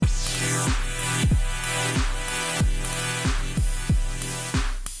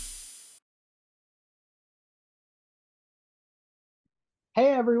Hey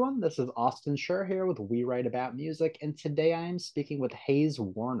everyone, this is Austin Schur here with We Write About Music, and today I am speaking with Hayes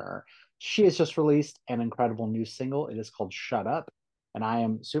Warner. She has just released an incredible new single. It is called Shut Up, and I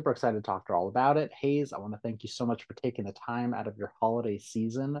am super excited to talk to her all about it. Hayes, I want to thank you so much for taking the time out of your holiday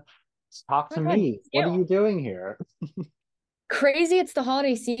season to talk Oh to my God, thank me. What are you. you doing here? Crazy, it's the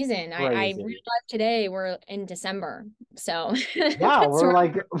holiday season. I Crazy. realized today we're in December. So Yeah, so we're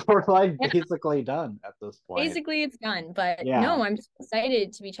like yeah, basically done at this point. basically it's done. But Yeah. no, I'm so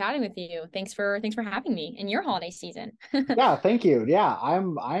excited to be chatting with you. Thanks for having me in your holiday season. Yeah, thank you. Yeah,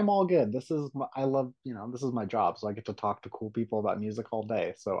 I'm all good. I love, this is my job, so I get to talk to cool people about music all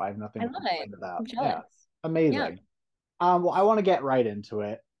day. So I have nothing I to love it. complain about. I'm Yeah, jealous. Yeah. amazing. Well, I want to get right into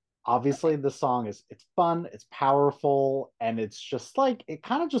it. Okay. Obviously, the song is it's fun, it's powerful, and it's just like it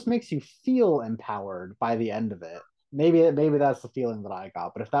kind of just makes you feel empowered by the end of it. Maybe that's the feeling that I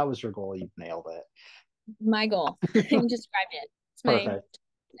got, but if that was your goal, you've nailed My goal. You described it. It's my Perfect.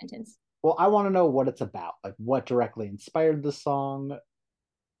 sentence. Well, I want to know what it's about, like what directly inspired the song.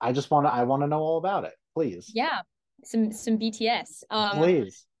 I want to know all about it, please. Yeah. Some BTS.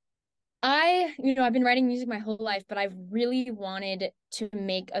 Please. I've been writing music my whole life, but I've really wanted to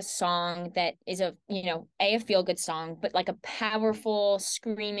make a song that is a feel good song, but like a powerful,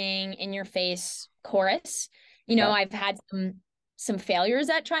 screaming, in your face chorus. Okay. I've had some failures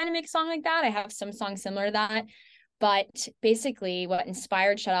at trying to make a song like that. I have some songs similar to that. But basically, what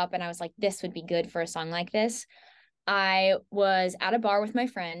inspired Shut Up, and I was like, this would be good for a song like this. I was at a bar with my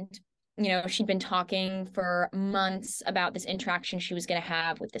friend. She'd been talking for months about this interaction she was going to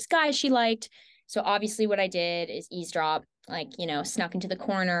have with this guy she liked. So obviously, what I did is eavesdrop, like, snuck into the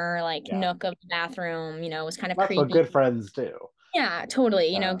corner, like Yeah. nook of the bathroom, was kind of That's what creepy. good friends do. Yeah,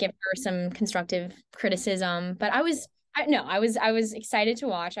 totally, Uh, give her some constructive criticism. But yeah. I was excited to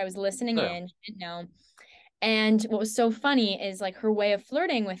watch. I was listening Sure. in, she didn't know. And what was so funny is like her way of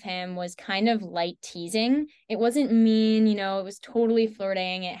flirting with him was kind of light teasing. It wasn't mean, it was totally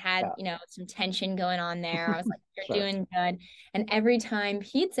flirting. It had, Yeah. some tension going on there. I was like, you're Sure. doing good. And every time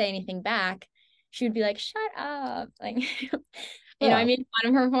he'd say anything back, she would be like, shut up. Like, I Yeah. made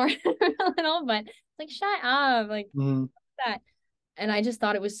fun of her for it a little, but it's like, shut up. Like Mhm. that. And I just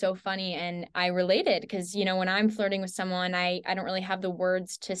thought it was so funny and I related because when I'm flirting with someone, I don't really have the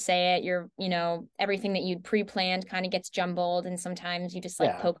words to say it. Everything that you'd pre-planned kind of gets jumbled and sometimes you just like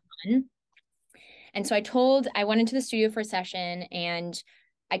Yeah. poke fun. And so I went into the studio for a session and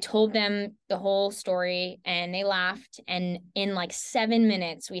I told them the whole story and they laughed. And in like 7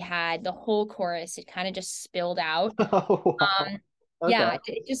 minutes, we had the whole chorus. It kind of just spilled out. Oh, wow. Um, Okay. yeah,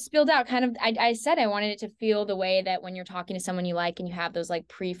 it just spilled out kind of. I said I wanted it to feel the way that when you're talking to someone you like and you have those like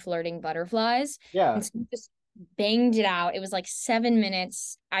pre-flirting butterflies. Yeah. And so we just banged it out. It was like 7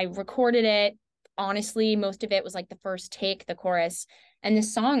 minutes. I recorded it. Honestly, most of it was like the first take, the chorus. And the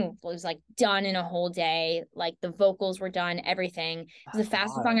song was like done in a whole day. Like the vocals were done, everything. It was That's the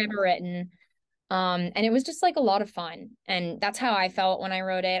fastest song I've wild. ever written. And it was just like a lot of fun. And that's how I felt when I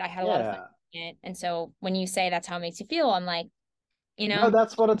wrote it. I had a lot of fun Yeah. doing it. And so when you say that's how it makes you feel, I'm like, you No, know,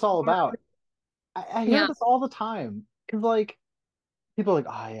 that's what it's all about. I hear yeah, this all the time because, like, people are like,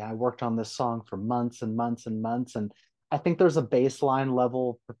 oh, yeah, I worked on this song for months and months and months. And I think there's a baseline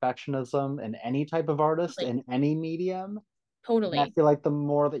level of perfectionism in any type of artist, totally, in any medium. And I totally. feel like the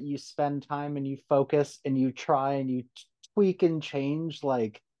more that you spend time and you focus and you try and you tweak and change,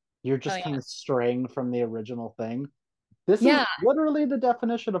 like you're Oh just kind yeah. of straying from the original thing. This is Yeah. literally the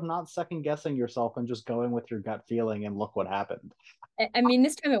definition of not second guessing yourself and just going with your gut feeling and look what happened. I mean,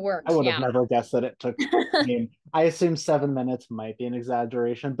 this time it I worked. would have Yeah. never guessed that it took, I mean, I assume 7 minutes might be an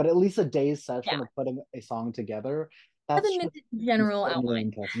exaggeration, but at least a day's Yeah. session of putting a song together, that's Seven just minutes general insanely outline.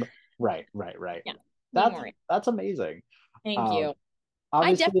 impressive. Right, right, right. Yeah. Don't That's worry. that's amazing. Thank Um, you. I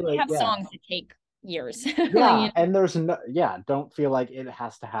obviously, definitely like, have yeah, songs that take years. yeah, Like. and there's no, yeah, don't feel like it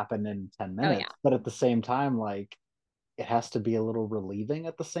has to happen in 10 Oh yeah. minutes, but at the same time, like, it has to be a little relieving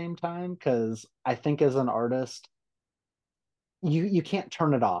at the same time, because I think as an artist, you can't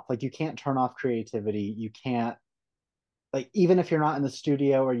turn it off. Like, you can't turn off creativity. You can't, like, even if you're not in the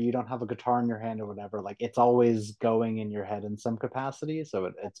studio or you don't have a guitar in your hand or whatever, like, it's always going in your head in some capacity. So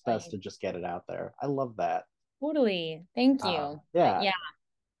it's best Totally. to just get it out there. I love that. Totally. Thank you. But Yeah. yeah,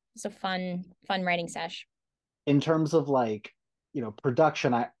 it's a fun writing sesh. In terms of, like,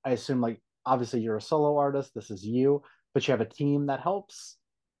 production, I assume, like, obviously you're a solo artist, this is you, but you have a team that helps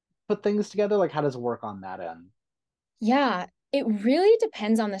put things together. Like, how does it work on that end? Yeah, it really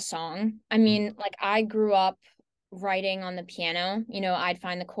depends on the song. I mean, like I grew up writing on the piano. I'd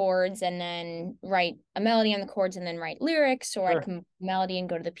find the chords and then write a melody on the chords and then write lyrics, or I'd Sure. come melody and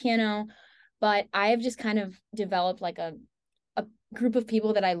go to the piano. But I have just kind of developed like a group of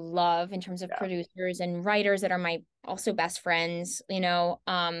people that I love in terms of Yeah. producers and writers that are my also best friends, you know.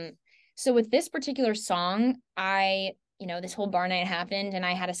 So with this particular song, this whole bar night happened and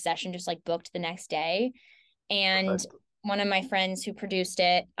I had a session just like booked the next day. And Perfect. one of my friends who produced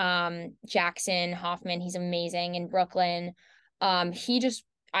it, Jackson Hoffman, he's amazing in Brooklyn.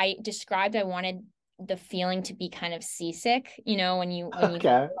 I described I wanted the feeling to be kind of seasick, when you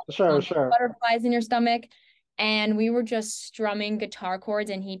Okay. Sure, sure. butterflies in your stomach. And we were just strumming guitar chords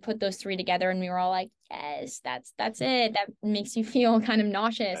and he put those three together and we were all like, yes, that's it. That makes you feel kind of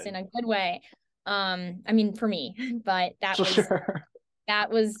nauseous Right. in a good way. I mean for me, but Sure. that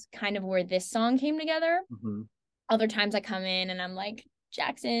was kind of where this song came together. Mhm. Other times I come in and I'm like,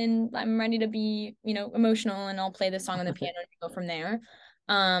 Jackson, I'm ready to be, emotional and I'll play the song on the piano and go from there.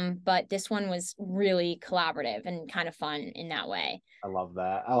 But this one was really collaborative and kind of fun in that way. I love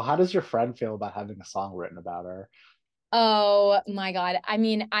that. Oh, how does your friend feel about having a song written about her? Oh my God. I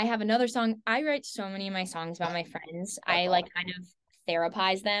mean, I have another song. I write so many of my songs about my friends. That's I like awesome. kind of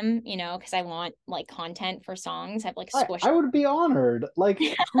therapize them, because I want like content for songs. I've like squished. I would be honored. Like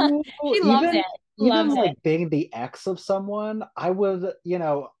who She loves even it. Loves it. like being the ex of someone, I would,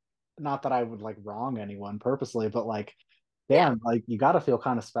 not that I would like wrong anyone purposely, but like, Yeah. damn, like you got to feel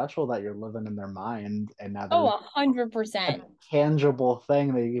kind of special that you're living in their mind, and now Oh, there's a 100%. tangible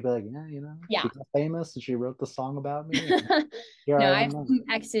thing that you could be like, yeah, she Yeah. got famous and she wrote the song about me, and here No, I I am have now. some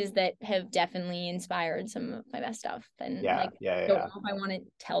exes that have definitely inspired some of my best stuff. And Yeah, like, yeah, don't yeah. know if I want to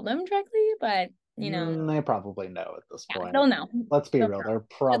tell them directly, but They probably know at this yeah, point. they'll know. Let's be They'll real. They're know.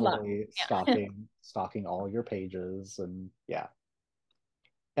 Good luck. probably Yeah. stalking all your pages, and yeah,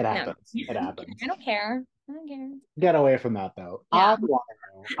 it No, happens. It happens. I don't care. I don't care. Get away from that though. Yeah.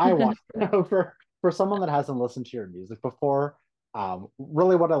 I want to know for someone that hasn't listened to your music before,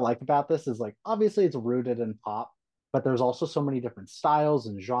 really what I like about this is like obviously it's rooted in pop, but there's also so many different styles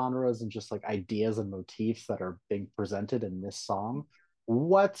and genres and just like ideas and motifs that are being presented in this song.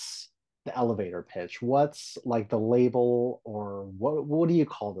 What's the elevator pitch? What's like the label, or what do you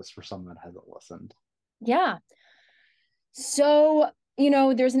call this for someone that hasn't listened? Yeah. So,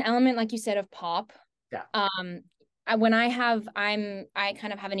 there's an element, like you said, of pop. Yeah. Um, I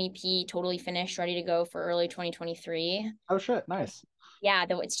kind of have an EP totally finished, ready to go for early 2023. Oh shit, nice. Yeah,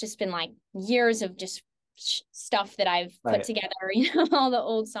 though it's just been like years of just stuff that I've put Right. together, all the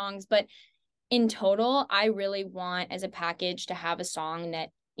old songs. But in total, I really want as a package to have a song that,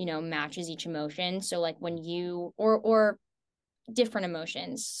 matches each emotion. So like when you or different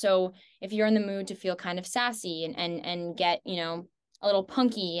emotions. So if you're in the mood to feel kind of sassy and get, a little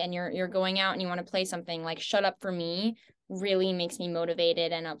punky and you're going out and you want to play something like Shut Up for Me really makes me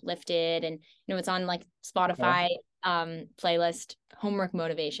motivated and uplifted and it's on like Okay. Spotify playlist homework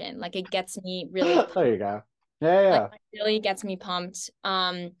motivation. Like it gets me really There you go. Yeah, like yeah. really gets me pumped.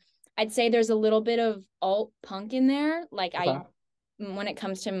 I'd say there's a little bit of alt punk in there. Like Okay. when it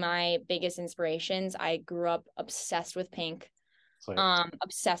comes to my biggest inspirations, I grew up obsessed with Pink, Sweet.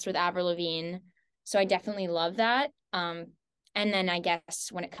 obsessed with Avril Lavigne. So I definitely love that. And then I guess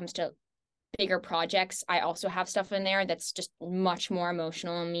when it comes to bigger projects, I also have stuff in there that's just much more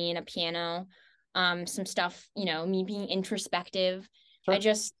emotional, me and a piano. Some stuff, me being introspective. I Sure.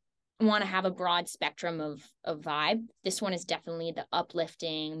 just want to have a broad spectrum of vibe. This one is definitely the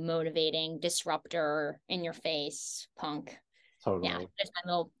uplifting, motivating, disruptor, in your face, punk. Yeah, Totally. there's my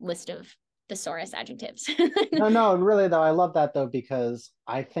little list of thesaurus adjectives. No, no, really though, I love that though because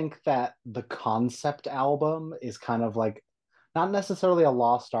I think that the concept album is kind of like not necessarily a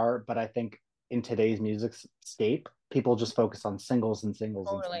lost art, but I think in today's music scape, people just focus on singles and singles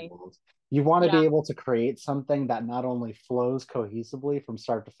and Totally. singles. You want to Yeah. be able to create something that not only flows cohesively from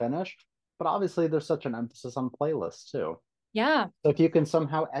start to finish, but obviously there's such an emphasis on playlists too. Yeah. So if you can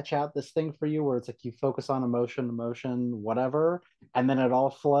somehow etch out this thing for you where it's like you focus on emotion, whatever, and then it all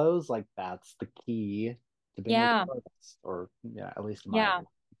flows, like that's the key to being a good Yeah. artist, or yeah, at least in my Yeah. opinion.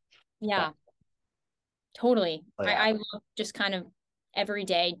 But, Yeah. Totally. but yeah, I love just kind of every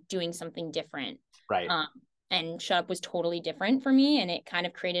day doing something different. right. Um, and Shut Up was totally different for me, and it kind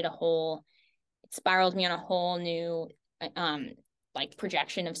of created it spiraled me on a whole new um like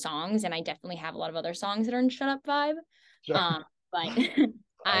projection of songs. And I definitely have a lot of other songs that are in Shut Up vibe. Sure. Um, but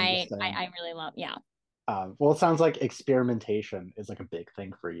I I understand. really love, yeah, Well, it sounds like experimentation is like a big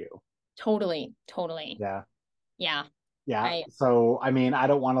thing for you. totally, totally. Yeah. Yeah. Yeah. I So, I mean, I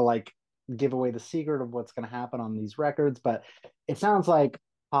don't want to like give away the secret of what's going to happen on these records, but it sounds like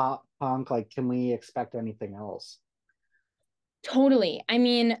pop punk. Like, can we expect anything else? totally. I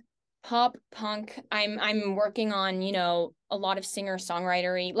mean, Pop punk. I'm working on, a lot of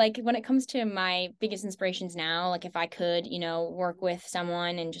singer-songwritery. Like when it comes to my biggest inspirations now, like if I could, work with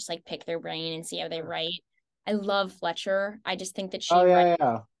someone and just like pick their brain and see how they Sure. write. I love Fletcher. I just think that Oh she writes yeah,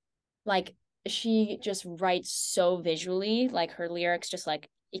 yeah. like she just writes so visually, like her lyrics just like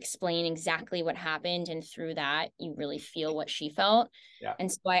explain exactly what happened, and through that you really feel what she felt. Yeah.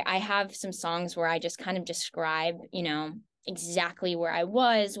 And so I have some songs where I just kind of describe, exactly where I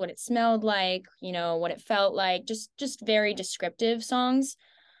was, what it smelled like, what it felt like, just very descriptive songs.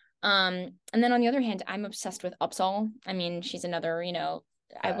 And then on the other hand, I'm obsessed with Upsall. I mean, she's another, I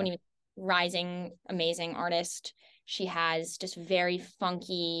Okay. wouldn't even rising amazing artist. She has just very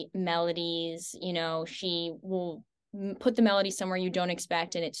funky melodies. She will put the melody somewhere you don't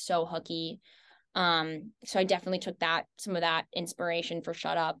expect, and it's so hooky. So I definitely took some of that inspiration for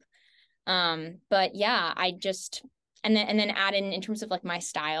Shut Up. But yeah, I just and then add in terms of like my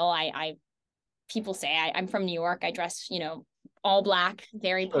style, I people say I'm from New York. I dress, all black,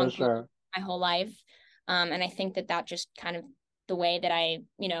 very Sure, punk sure. my whole life. And I think that just kind of the way that I,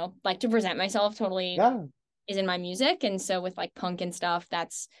 like to present myself totally Yeah. is in my music. And so with like punk and stuff,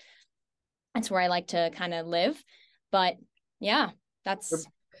 that's where I like to kind of live. But yeah, You're that's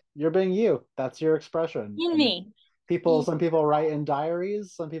you're being you. That's your expression. in And me. some people write in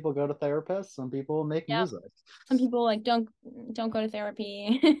diaries, some people go to therapists, some people make Yeah. music. Some people like don't go to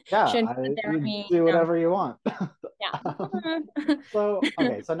therapy. Yeah, Shouldn't go to you therapy. do whatever you want. Yeah. So,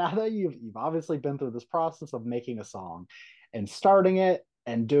 okay, so now that you've obviously been through this process of making a song and starting it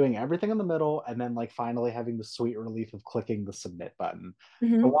and doing everything in the middle and then like finally having the sweet relief of clicking the submit button. I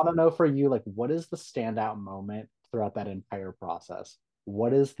Mhm. want to know for you, like, what is the standout moment throughout that entire process?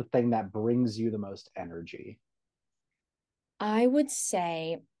 What is the thing that brings you the most energy? I would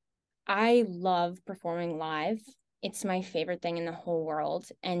say I love performing live. It's my favorite thing in the whole world.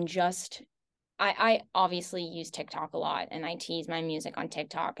 And just, I obviously use TikTok a lot, and I tease my music on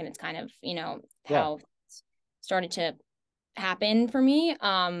TikTok, and it's kind of, Yeah, how it's started to happen for me.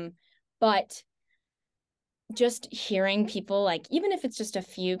 But just hearing people, like, even if it's just a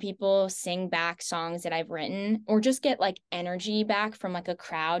few people sing back songs that I've written, or just get like energy back from like a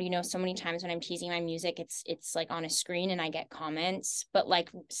crowd. So many times when I'm teasing my music, it's like on a screen and I get comments, but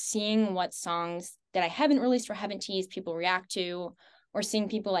like seeing what songs that I haven't released or haven't teased people react to, or seeing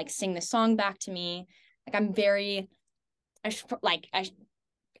people like sing the song back to me, like I'm very, I should, like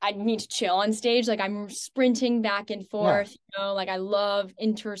I need to chill on stage. Like I'm sprinting back and yeah, forth, like I love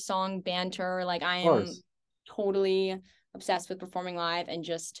inter-song banter. Like I of am course. totally obsessed with performing live, and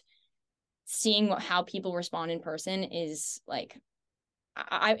just seeing how people respond in person is like,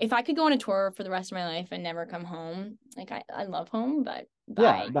 if I could go on a tour for the rest of my life and never come home, like I love home, but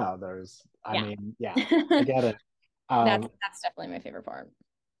Yeah, bye. no, there's, I Yeah. mean, yeah, I get it. that's Um, that's definitely my favorite part.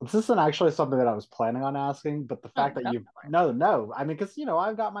 this isn't actually something that I was planning on asking, but the Oh, fact that go you for it. no, no, I mean, because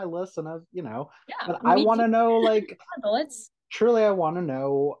I've got my list and Yeah, but I me want too. to know, like, Bullets. truly, I want to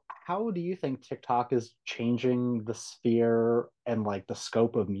know how do you think TikTok is changing the sphere and like the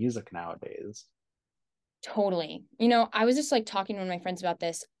scope of music nowadays? Totally. I was just like talking to one of my friends about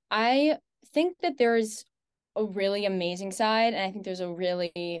this. I think that there's a really amazing side, and I think there's a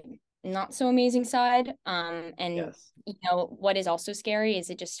really not so amazing side. And Yes, what is also scary is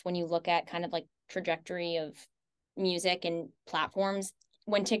it just when you look at kind of like trajectory of music and platforms,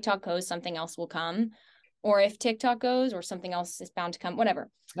 when TikTok goes, something else will come. Or if TikTok goes, or something else is bound to come, whatever.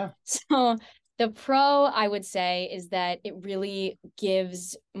 yeah, So the pro, I would say, is that it really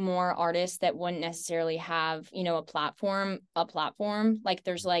gives more artists that wouldn't necessarily have, a platform. Like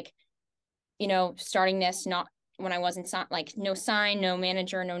there's like, starting this not when I wasn't like no sign, no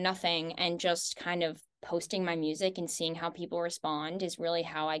manager, no nothing, and just kind of posting my music and seeing how people respond is really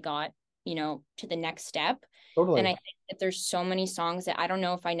how I got, to the next step. And I totally, think that there's so many songs that I don't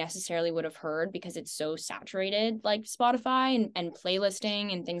know if I necessarily would have heard because it's so saturated, like Spotify and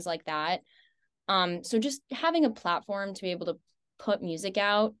playlisting and things like that. So just having a platform to be able to put music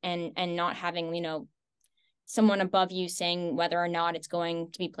out, and not having, someone above you saying whether or not it's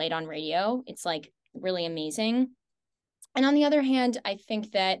going to be played on radio, it's like really amazing. And on the other hand, I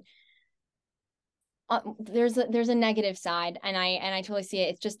think that there's a negative side, and I totally see it.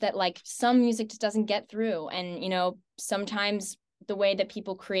 It's just that like some music just doesn't get through, and sometimes the way that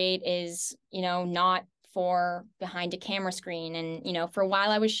people create is not for behind a camera screen. And for a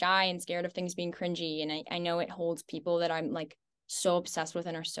while I was shy and scared of things being cringy, and I know it holds people that I'm like so obsessed with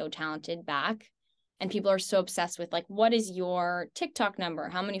and are so talented back. And people are so obsessed with like, what is your TikTok number,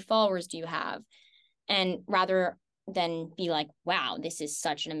 how many followers do you have? And rather than be like, wow, this is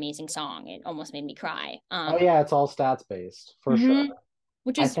such an amazing song, it almost made me cry. oh yeah, it's all stats based for Mhm. sure.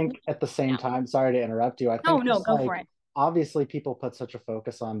 which I is think at the same now. time, sorry to interrupt you, I No, think no, just go for like it. obviously people put such a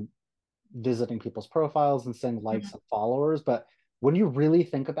focus on visiting people's profiles and saying likes Mhm. and followers, but when you really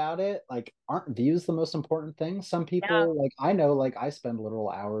think about it, like aren't views the most important thing? Some Yeah, people, like I know, like I spend literal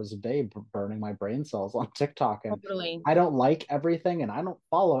hours a day burning my brain cells on TikTok, and totally. I don't like everything and I don't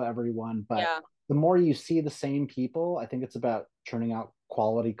follow everyone, but Yeah, the more you see the same people, I think it's about churning out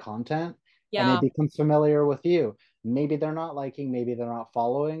quality content, and it yeah. becomes familiar with you. Maybe they're not liking, maybe they're not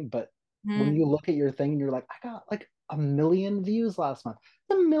following, but when Mhm. you look at your thing and you're like, I got like 1 million views last month,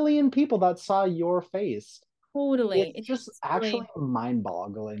 1 million people that saw your face. Totally. It's just actually Really,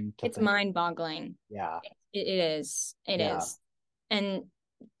 mind-boggling to it's think. mind-boggling. Yeah, It is. It yeah, is. And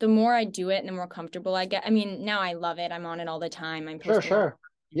the more I do it and the more comfortable I get. I mean, now I love it. I'm on it all the time. I'm sure, posting all sure.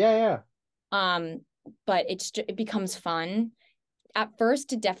 Yeah, yeah. um but it becomes fun. At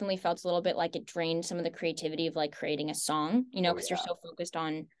first it definitely felt a little bit like it drained some of the creativity of like creating a song, Oh because you're yeah. so focused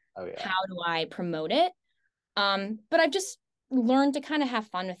on Oh yeah. how do I promote it. But I've just learned to kind of have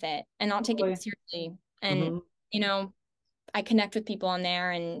fun with it and not take it Totally. seriously. And, Hmm. you know, I connect with people on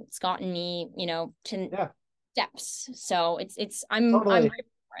there and it's gotten me, to Yeah, steps. So I'm totally.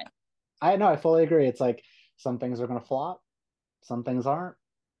 grateful for it. I know, I fully agree. It's like some things are gonna flop, some things aren't.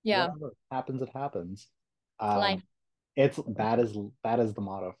 Yeah. Whatever happens, it happens. It's life. Um, it's that is the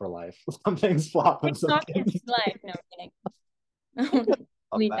motto for life. Some things flop and some It's things life. No, I'm kidding.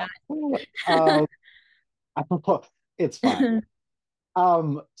 love Leave that. that. Um, it's fine.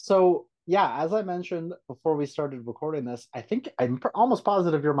 So yeah, as I mentioned before we started recording this, I think almost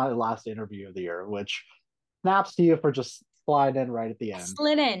positive you're my last interview of the year, which snaps to you for just sliding in right at the I end.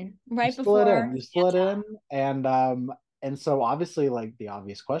 slid in You right slid before in. You slid Santa. in, and so obviously, like the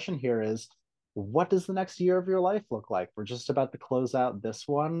obvious question here is, what does the next year of your life look like? We're just about to close out this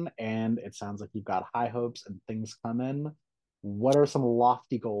one, and it sounds like you've got high hopes and things come in. What are some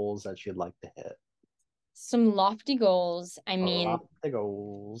lofty goals that you'd like to hit? Some lofty goals. I mean, Lofty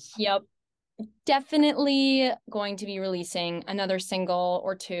goals. yep, definitely going to be releasing another single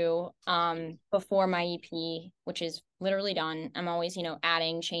or two before my EP, which is literally done. I'm always,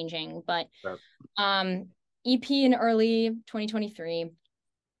 adding, changing, but Sure. um EP in early 2023.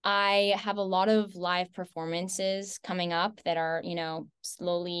 I have a lot of live performances coming up that are,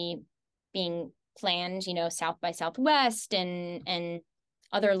 slowly being planned, South by Southwest and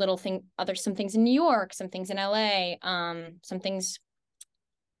some things in New York, some things in LA, some things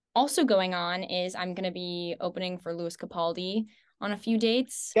also going on is I'm going to be opening for Louis Capaldi on a few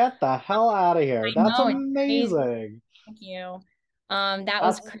dates. Get the hell out of here. I That's know it's crazy. amazing. Thank you. That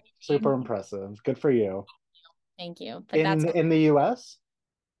was That's super crazy. impressive. Good for you. Thank you. But that's In the US?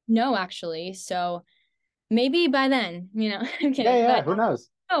 no, actually. So maybe by then, I'm Yeah, kidding. yeah, But who knows?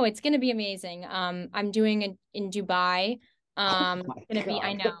 oh, it's gonna be amazing. I'm doing it in Dubai. Oh my Gonna be,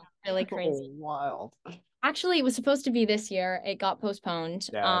 I God. know, really Oh, crazy. wild. Actually, it was supposed to be this year. It got postponed.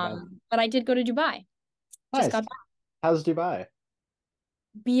 Yeah, that's But I did go to Dubai. Just nice. got back. How's Dubai?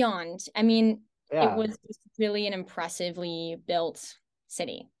 Beyond. I mean, it Yeah, was just really an impressively built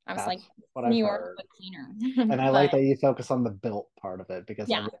city. I was like, that's what New I've York, heard. but cleaner. And I like But that you focus on the built part of it because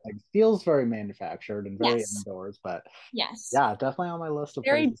yeah, everything feels very manufactured and very yes, indoors. But yes. yeah, definitely on my list of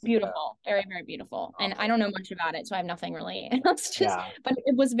Very places to go. beautiful, very, very beautiful. And I Awesome. don't know much about it, so I have nothing really. It's just, Yeah, but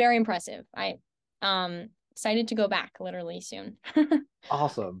it was very impressive. Excited to go back literally soon.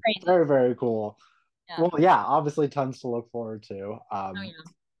 awesome. Crazy. Very, very cool. Yeah. Well, yeah, obviously tons to look forward to. Oh yeah.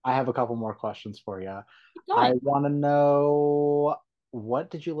 I have a couple more questions for you. Keep I going. want to know, what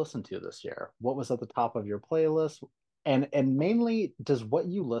did you listen to this year? What was at the top of your playlist? And mainly, does what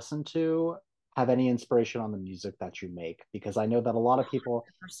you listen to have any inspiration on the music that you make? Because I know that a lot of people,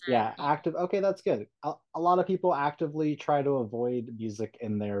 100%. yeah, active. Okay, that's good. A lot of people actively try to avoid music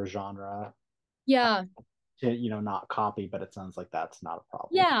in their genre Yeah. to, not copy, but it sounds like that's not a problem.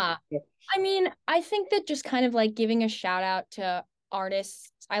 Yeah. I mean, I think that just kind of like giving a shout out to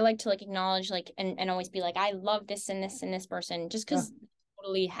artists, I like to like acknowledge like and always be like, I love this and this person just Yeah, because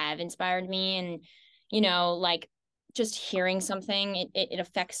totally have inspired me and like just hearing something, it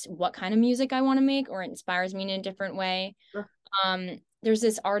affects what kind of music I want to make or it inspires me in a different way. sure. There's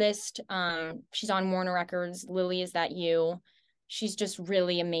this artist, she's on Warner Records, Lily, Is That You? She's just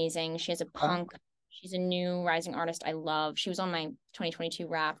really amazing. She has a Okay. punk, she's a new rising artist I love. She was on my 2022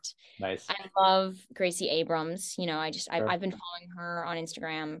 Wrapped. Nice. I love Gracie Abrams. Sure. I've been following her on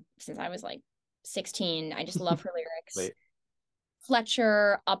Instagram since I was like 16. I just love her lyrics. Sweet.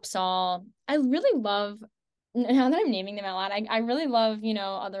 Fletcher, Upsahl. I really love, now that I'm naming them out loud, I really love,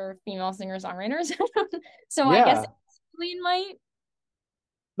 other female singer-songwriters. So I guess Yeah. Celine might.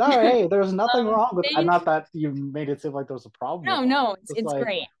 No, hey, there's nothing wrong with. I'm Stage. not that you made it seem like there was a problem with No, it. no, It's it's like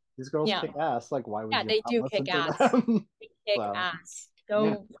great. these girls Yeah. kick ass. Like, why would Yeah, you they not do listen kick to ass. them? They kick So ass. yeah, Go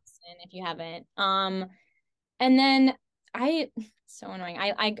listen if you haven't. And then I so annoying.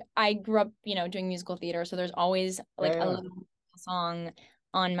 I grew up, doing musical theater, so there's always yeah, like a yeah. little song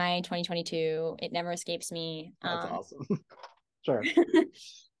on my 2022. It never escapes me. That's awesome. Sure.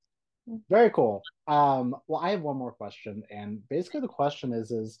 Very cool. Well, I have one more question, and basically the question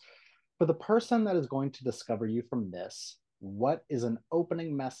is for the person that is going to discover you from this, what is an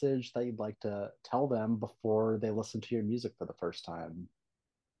opening message that you'd like to tell them before they listen to your music for the first time?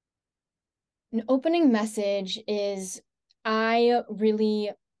 An opening message is I really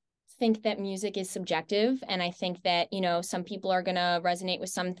think that music is subjective. And I think that, some people are going to resonate with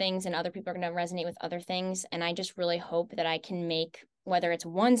some things and other people are going to resonate with other things. And I just really hope that I can make, whether it's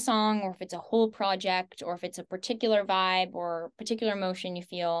one song or if it's a whole project or if it's a particular vibe or particular emotion you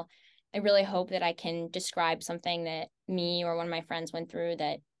feel, I really hope that I can describe something that me or one of my friends went through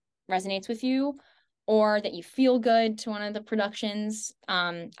that resonates with you or that you feel good to one of the productions.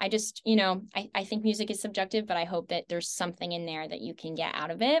 I just, I think music is subjective, but I hope that there's something in there that you can get out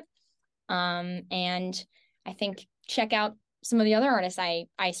of it. And I think check out some of the other artists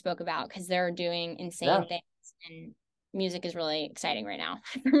I spoke about because they're doing Yeah, insane things and music is really exciting right now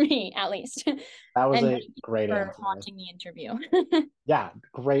for me at least. that was And a thank you great for answer. watching the interview. Yeah,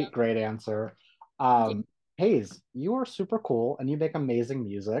 great answer. Thank Hayes, you are super cool and you make amazing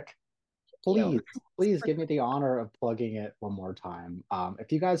music. you. Please give me the honor of plugging it one more time.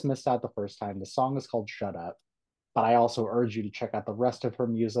 If you guys missed out the first time, the song is called Shut Up, but I also urge you to check out the rest of her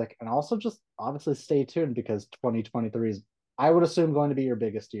music and also just obviously stay tuned because 2023 is, I would assume, going to be your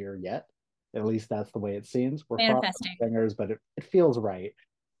biggest year yet. At least that's the way it seems. We're crossing Manifesting. our fingers, but it feels right.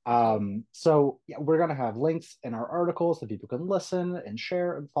 Thank you. So yeah, we're gonna have links in our articles so people can listen and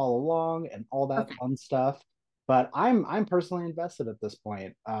share and follow along and all that Perfect. fun stuff. But I'm personally invested at this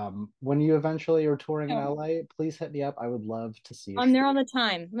point. When you eventually are touring in So, LA, please hit me up. I would love to see a I'm show. there all the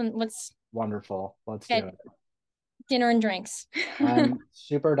time. Let's Wonderful. Let's do get it. dinner and drinks. I'm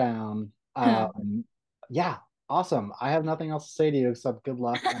super down. Yeah, awesome. I have nothing else to say to you except good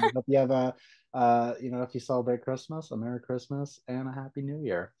luck, and I hope you have if you celebrate Christmas, a Merry Christmas and a Happy New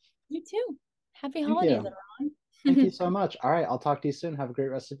Year. You too. Happy Thank holidays, you. Thank you everyone. so much. All right, I'll talk to you soon. Have a great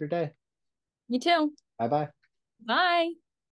rest of your day. You too. Bye bye. Bye.